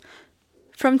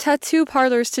From tattoo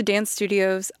parlors to dance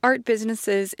studios, art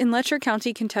businesses in Letcher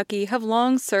County, Kentucky have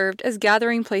long served as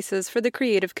gathering places for the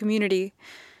creative community.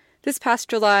 This past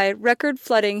July, record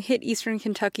flooding hit eastern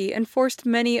Kentucky and forced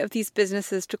many of these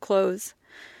businesses to close.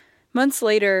 Months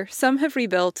later, some have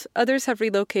rebuilt, others have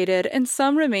relocated, and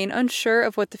some remain unsure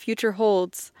of what the future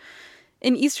holds.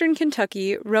 In eastern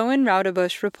Kentucky, Rowan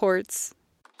Raudebush reports.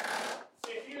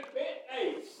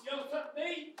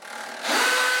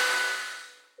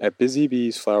 At Busy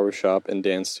Bee's flower shop and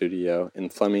dance studio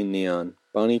in Fleming Neon,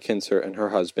 Bonnie Kinser and her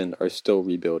husband are still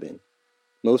rebuilding.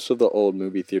 Most of the old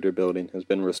movie theater building has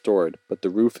been restored, but the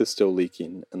roof is still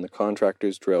leaking and the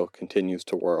contractor's drill continues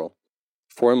to whirl.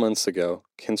 4 months ago,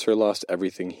 Kinser lost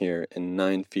everything here in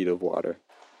 9 feet of water.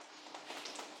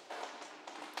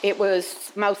 It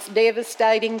was the most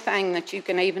devastating thing that you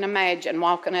can even imagine,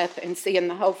 walking up and seeing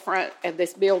the whole front of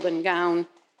this building gone.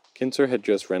 Kinser had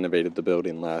just renovated the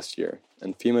building last year,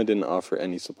 and FEMA didn't offer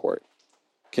any support.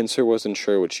 Kinser wasn't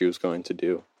sure what she was going to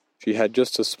do. She had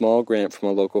just a small grant from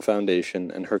a local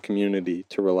foundation and her community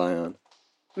to rely on.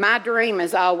 My dream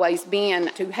has always been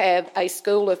to have a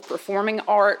school of performing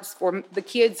arts for the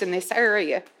kids in this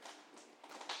area.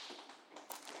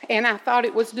 And I thought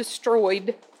it was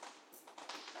destroyed.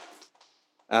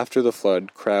 After the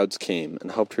flood, crowds came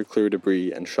and helped her clear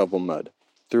debris and shovel mud.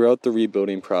 Throughout the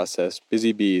rebuilding process,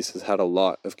 Busy Bees has had a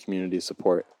lot of community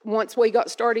support. Once we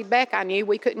got started back, I knew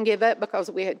we couldn't give up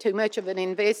because we had too much of an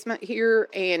investment here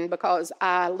and because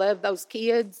I love those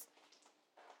kids.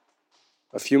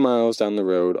 A few miles down the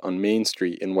road on Main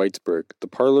Street in Whitesburg, the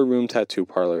Parlor Room Tattoo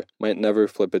Parlor might never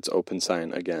flip its open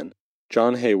sign again.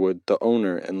 John Haywood, the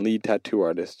owner and lead tattoo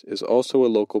artist, is also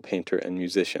a local painter and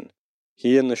musician.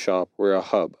 He and the shop were a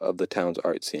hub of the town's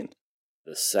art scene.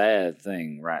 The sad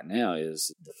thing right now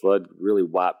is the flood really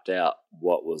wiped out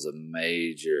what was a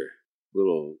major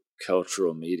little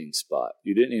cultural meeting spot.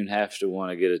 You didn't even have to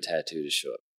want to get a tattoo to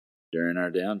show up. During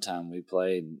our downtime, we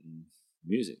played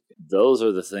music. Those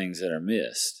are the things that are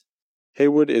missed.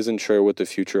 Haywood isn't sure what the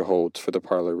future holds for the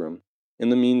Parlor Room. In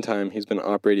the meantime, he's been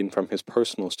operating from his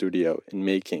personal studio in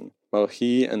Macon, while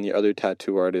he and the other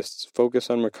tattoo artists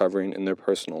focus on recovering in their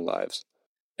personal lives.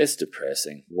 It's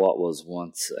depressing. What was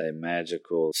once a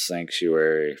magical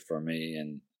sanctuary for me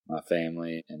and my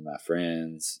family and my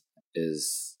friends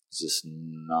is just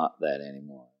not that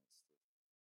anymore.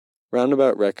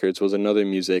 Roundabout Records was another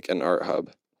music and art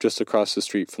hub, just across the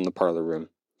street from the Parlor Room.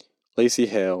 Lacey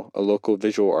Hale, a local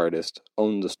visual artist,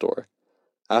 owned the store.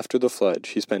 After the flood,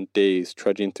 she spent days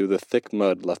trudging through the thick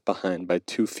mud left behind by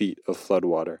 2 feet of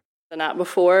floodwater. The night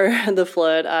before the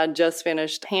flood, I just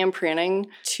finished hand printing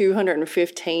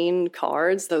 215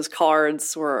 cards. Those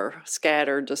cards were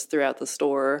scattered just throughout the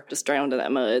store, just drowned in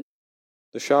that mud.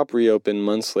 The shop reopened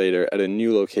months later at a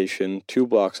new location 2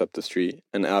 blocks up the street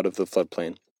and out of the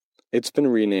floodplain. It's been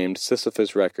renamed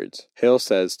Sisyphus Records. Hale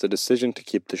says the decision to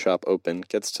keep the shop open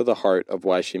gets to the heart of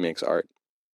why she makes art.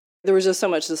 There was just so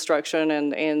much destruction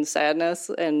and sadness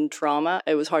and trauma.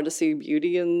 It was hard to see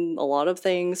beauty in a lot of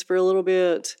things for a little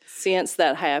bit. Since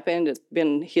that happened, it's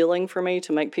been healing for me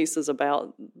to make pieces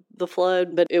about the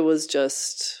flood, but it was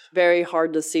just very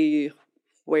hard to see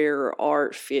where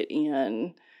art fit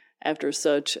in after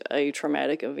such a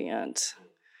traumatic event.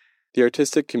 The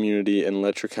artistic community in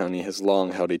Letcher County has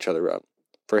long held each other up.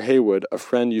 For Haywood, a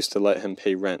friend used to let him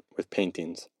pay rent with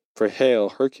paintings. For Hale,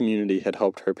 her community had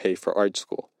helped her pay for art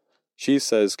school. She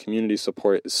says community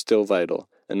support is still vital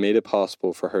and made it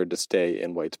possible for her to stay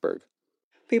in Whitesburg.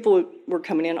 People were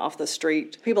coming in off the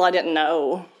street. People I didn't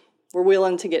know were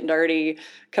willing to get dirty,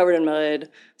 covered in mud,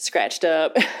 scratched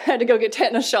up, had to go get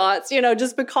tetanus shots,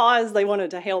 just because they wanted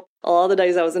to help. All the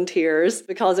days I was in tears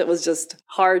because it was just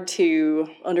hard to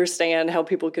understand how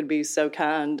people could be so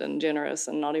kind and generous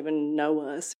and not even know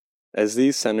us. As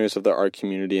these centers of the art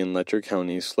community in Letcher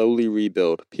County slowly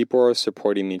rebuild, people are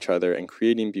supporting each other and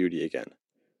creating beauty again.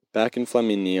 Back in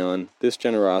Fleming Neon, this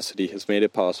generosity has made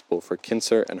it possible for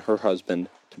Kinser and her husband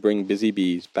to bring Busy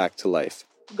Bees back to life.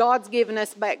 God's given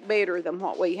us back better than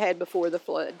what we had before the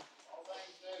flood.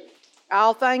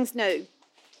 All things new.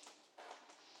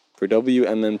 For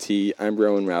WMMT, I'm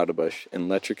Rowan Raudebush in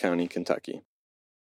Letcher County, Kentucky.